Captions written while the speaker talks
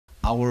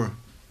our,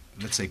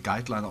 let's say,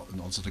 guideline, and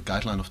also the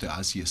guideline of the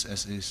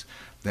Icss is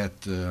that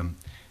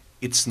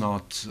it's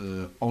not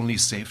only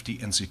safety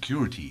and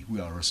security. We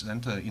are a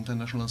center,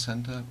 international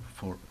center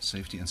for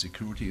safety and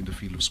security in the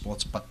field of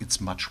sports, but it's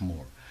much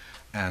more.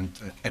 And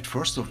at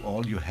first of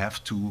all, you have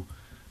to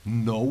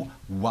know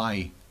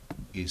why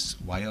is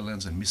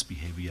violence and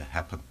misbehavior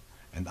happen.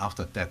 And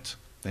after that,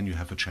 then you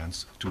have a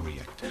chance to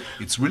react.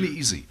 It's really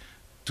easy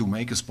to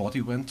make a sport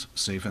event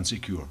safe and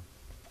secure,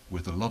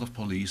 with a lot of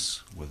police,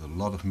 with a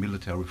lot of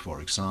military, for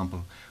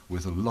example,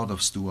 with a lot of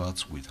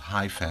stewards, with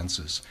high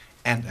fences,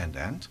 and.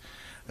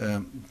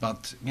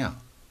 But yeah,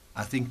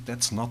 I think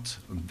that's not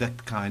that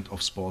kind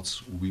of sports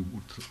we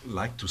would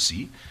like to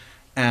see.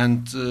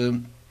 And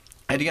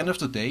at the end of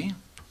the day,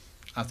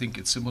 I think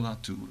it's similar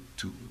to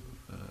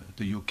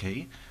the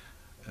UK,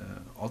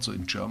 also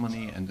in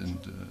Germany and in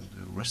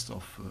the rest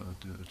of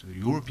the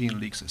European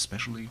leagues,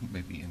 especially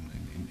maybe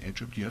in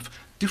Egypt. You have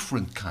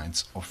different kinds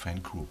of fan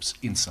groups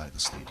inside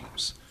the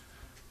stadiums.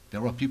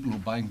 There are people who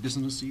are buying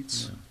business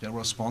seats, there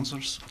are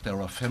sponsors,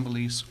 there are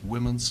families,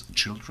 women's,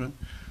 children.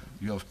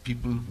 You have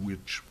people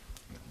which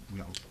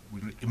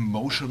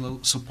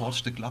emotional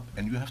support the club,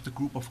 and you have the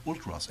group of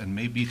ultras and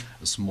maybe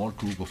a small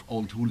group of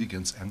old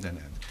hooligans and.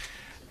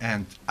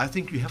 And I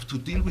think you have to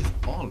deal with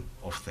all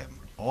of them.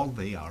 All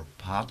they are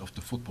part of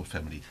the football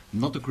family,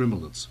 not the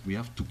criminals. We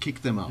have to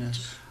kick them out.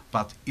 Yes.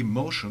 But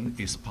emotion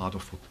is part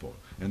of football.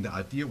 And the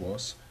idea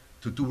was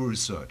to do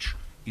research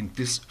in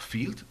this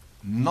field,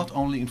 not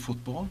only in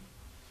football,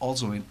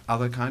 also in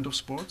other kind of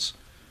sports.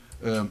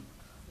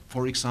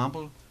 For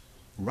example,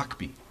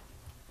 rugby.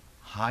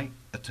 High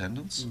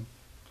attendance,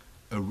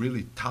 a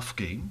really tough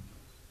game,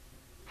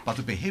 but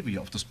the behavior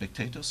of the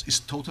spectators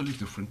is totally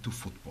different to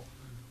football.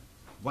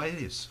 Why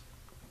it is?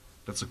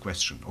 That's a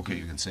question. Okay,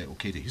 you can say,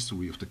 okay, the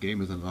history of the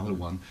game is another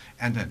one,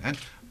 and,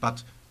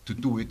 but to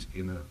do it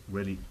in a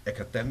really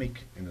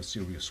academic, in a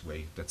serious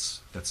way,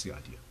 that's the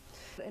idea.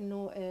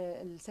 إنه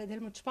السيد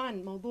هيلموت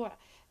شبان موضوع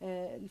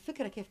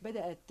الفكرة كيف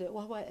بدأت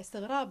وهو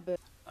استغراب.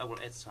 I will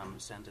add some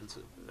sentence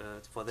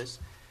for this.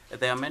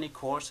 There are many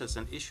causes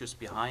and issues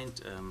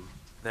behind.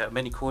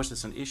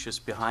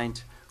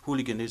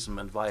 Hooliganism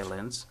and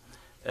violence,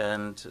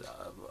 and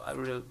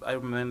I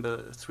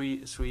remember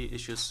three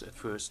issues at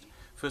first.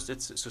 First,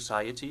 it's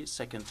society.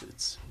 Second,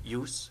 it's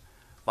youth.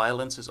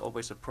 Violence is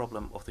always a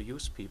problem of the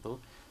youth people,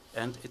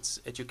 and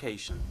it's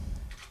education.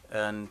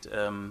 And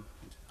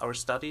our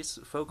studies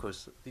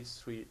focus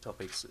these three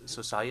topics: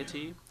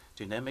 society,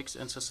 dynamics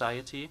in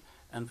society,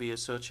 and we are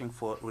searching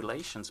for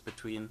relations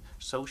between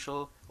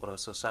social or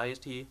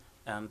society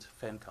and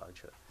fan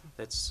culture.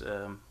 That's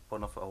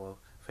one of our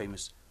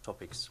famous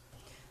topics.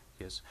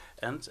 Yes,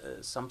 and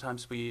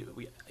sometimes we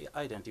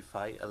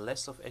identify a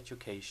less of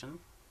education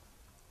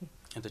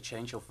and a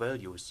change of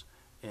values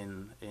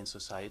in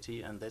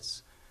society, and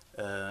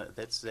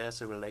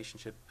there's a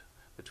relationship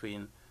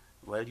between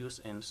values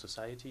in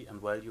society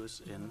and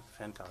values in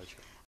fan culture.